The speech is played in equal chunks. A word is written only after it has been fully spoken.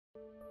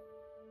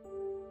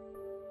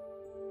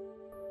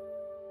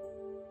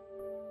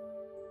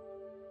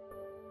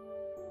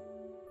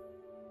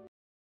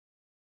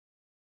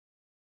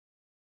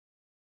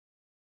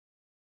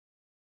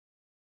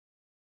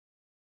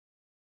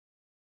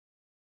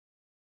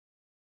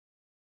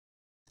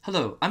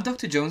Hello, I'm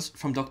Dr. Jones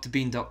from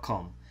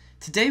DrBeen.com.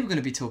 Today we're going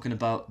to be talking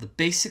about the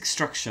basic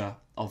structure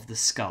of the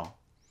skull.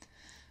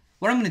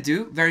 What I'm going to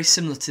do, very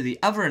similar to the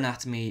other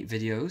anatomy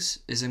videos,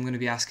 is I'm going to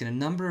be asking a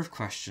number of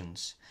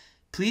questions.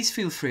 Please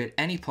feel free at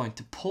any point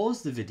to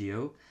pause the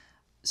video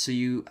so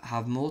you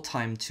have more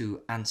time to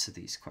answer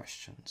these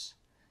questions.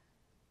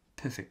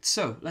 Perfect,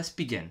 so let's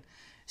begin.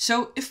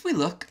 So if we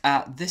look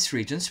at this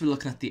region, so we're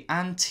looking at the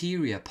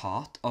anterior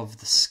part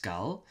of the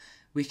skull,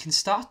 we can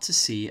start to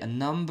see a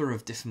number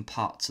of different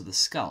parts of the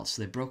skull, so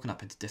they're broken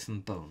up into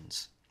different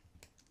bones.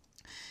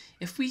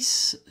 If we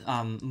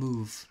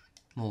move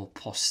more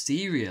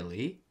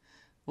posteriorly,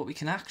 what we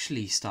can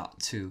actually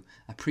start to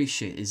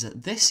appreciate is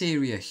that this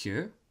area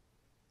here,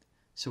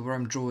 so where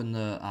I'm drawing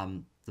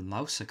the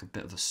mouse, like a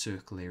bit of a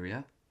circle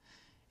area,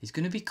 is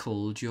going to be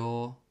called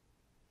your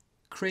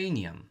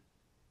cranium.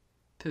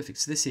 Perfect,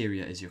 so this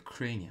area is your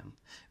cranium.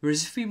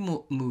 Whereas if we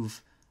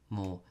move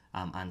more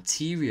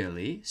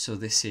anteriorly, so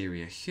this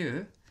area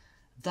here,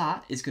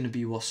 that is going to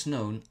be what's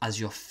known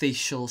as your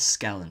facial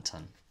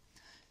skeleton.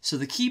 So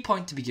the key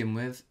point to begin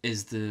with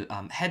is the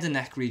head and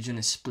neck region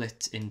is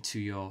split into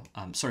your,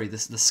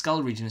 the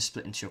skull region is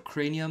split into your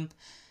cranium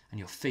and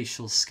your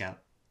facial skeleton.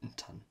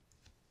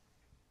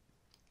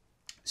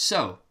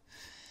 So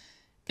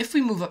if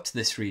we move up to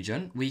this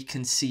region, we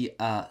can see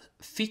a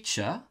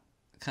feature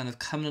kind of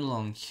coming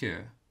along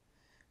here.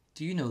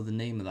 Do you know the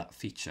name of that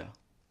feature?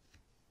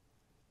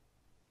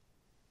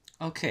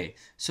 Okay,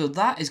 so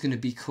that is going to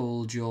be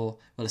called your,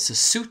 well, it's a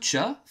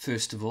suture,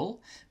 first of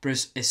all, but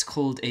it's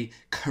called a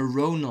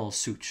coronal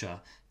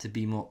suture, to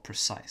be more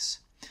precise.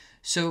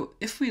 So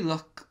if we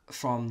look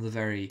from the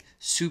very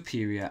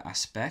superior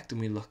aspect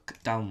and we look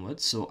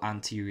downwards, so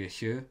anterior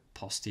here,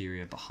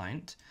 posterior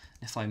behind,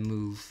 if I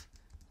move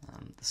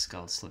the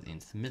skull slightly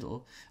into the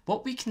middle,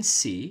 what we can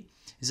see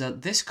is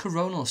that this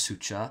coronal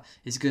suture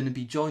is going to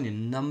be joining a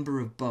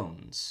number of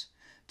bones.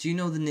 Do you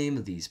know the name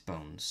of these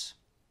bones?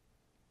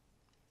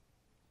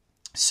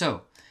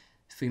 So,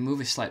 if we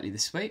move it slightly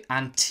this way,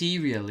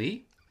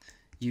 anteriorly,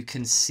 you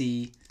can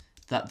see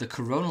that the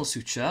coronal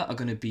suture are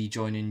going to be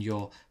joining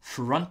your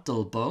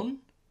frontal bone.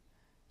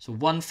 So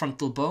one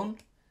frontal bone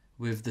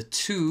with the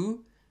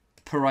two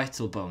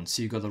parietal bones.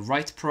 So you've got the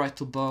right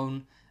parietal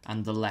bone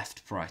and the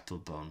left parietal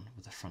bone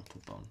with the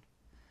frontal bone.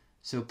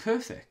 So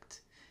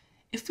perfect.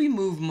 If we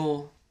move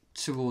more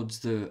towards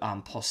the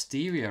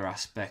posterior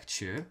aspect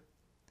here,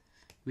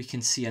 we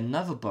can see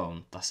another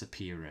bone that's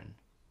appearing.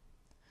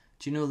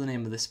 Do you know the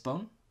name of this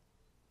bone?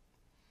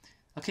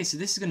 Okay, so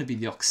this is going to be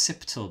the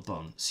occipital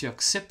bone. So your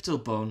occipital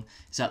bone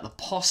is at the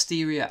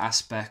posterior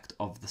aspect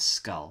of the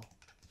skull.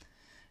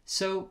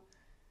 So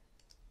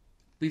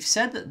we've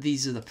said that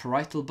these are the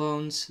parietal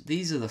bones,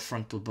 these are the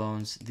frontal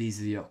bones,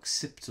 these are the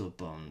occipital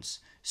bones.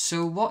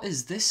 So what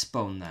is this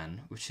bone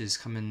then, which is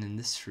coming in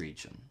this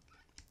region?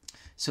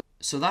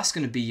 So that's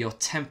going to be your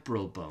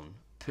temporal bone.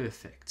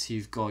 Perfect. So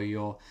you've got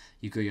your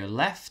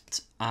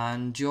left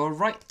and your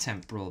right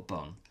temporal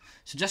bone.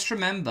 So just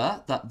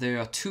remember that there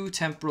are two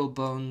temporal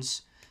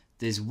bones,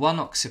 there's one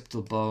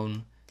occipital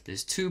bone,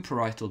 there's two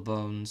parietal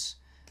bones,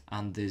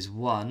 and there's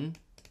one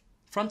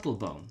frontal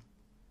bone.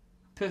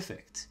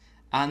 Perfect.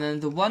 And then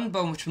the one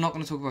bone, which we're not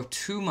going to talk about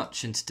too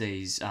much in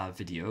today's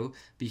video,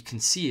 but you can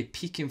see it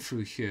peeking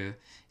through here,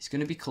 is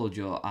going to be called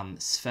your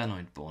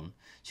sphenoid bone.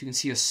 So you can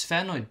see your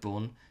sphenoid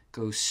bone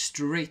goes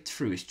straight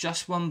through. It's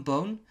just one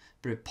bone,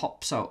 but it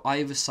pops out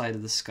either side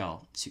of the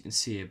skull. So you can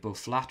see it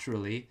both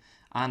laterally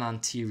and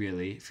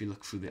anteriorly if you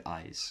look through the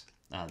eyes,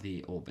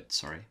 the orbit,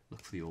 sorry,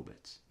 look for the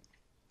orbits.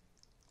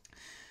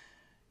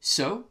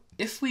 So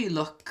if we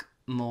look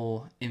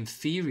more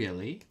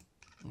inferiorly,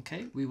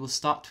 okay, we will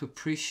start to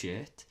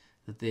appreciate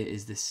that there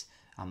is this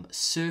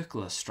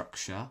circular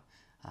structure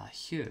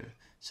here.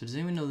 So does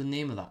anyone know the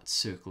name of that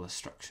circular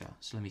structure?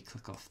 So let me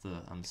click off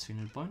the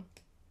sphenoid bone.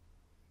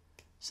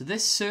 So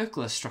this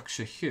circular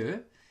structure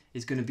here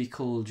is going to be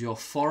called your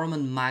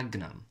foramen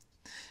magnum.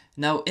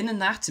 Now in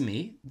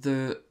anatomy,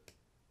 the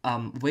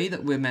way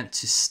that we're meant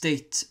to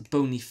state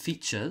bony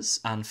features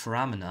and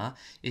foramina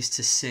is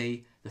to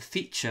say the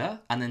feature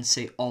and then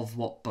say of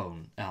what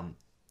bone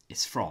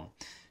it's from.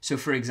 So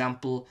for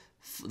example,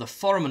 the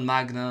foramen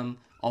magnum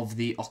of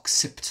the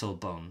occipital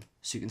bone.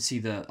 So you can see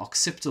the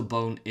occipital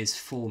bone is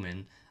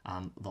forming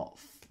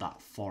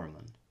that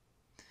foramen.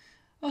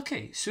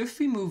 Okay, so if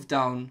we move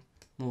down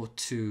more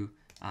to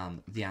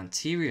the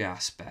anterior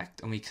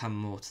aspect and we come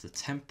more to the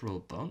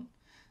temporal bone,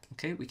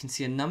 okay, we can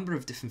see a number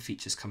of different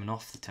features coming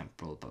off the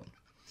temporal bone.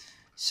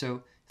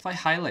 So if I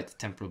highlight the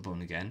temporal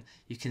bone again,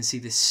 you can see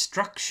this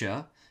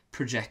structure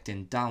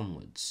projecting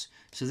downwards.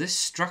 So this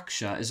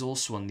structure is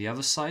also on the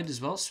other side as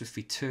well. So if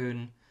we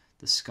turn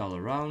the skull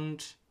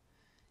around,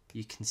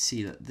 you can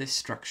see that this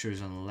structure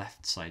is on the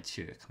left side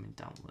here, coming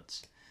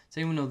downwards. Does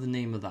anyone know the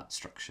name of that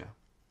structure?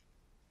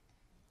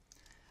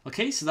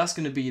 Okay, so that's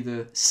going to be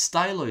the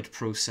styloid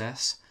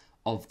process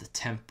of the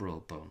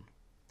temporal bone.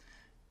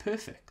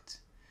 Perfect.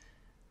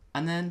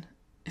 And then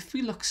if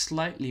we look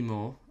slightly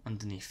more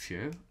underneath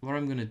here, what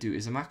I'm going to do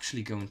is I'm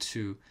actually going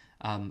to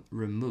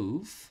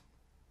remove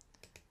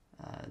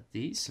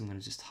these. So I'm going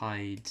to just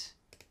hide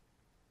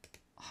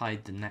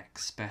the neck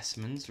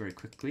specimens very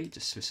quickly,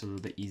 just so it's a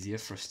little bit easier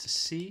for us to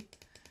see.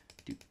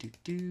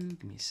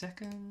 Give me a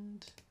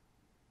second.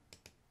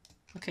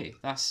 Okay,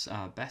 that's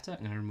better. I'm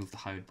going to remove the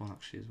hyoid bone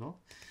actually as well.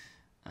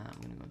 I'm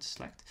going to go into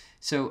select.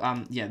 So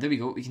yeah, there we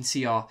go. We can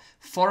see our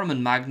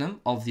foramen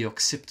magnum of the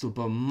occipital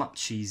bone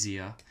much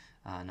easier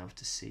now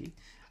to see.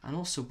 And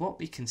also what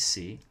we can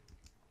see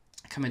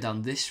coming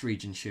down this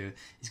region here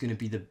is going to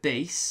be the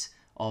base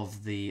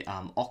of the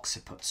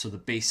occiput, so the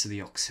base of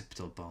the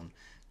occipital bone,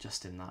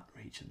 just in that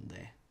region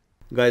there.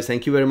 Guys,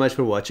 thank you very much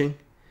for watching.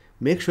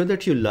 Make sure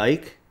that you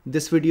like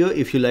this video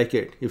if you like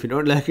it. If you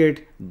don't like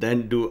it,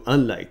 then do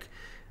unlike.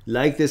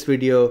 Like this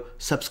video,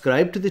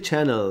 subscribe to the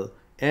channel,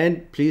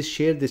 and please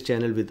share this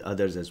channel with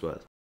others as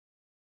well.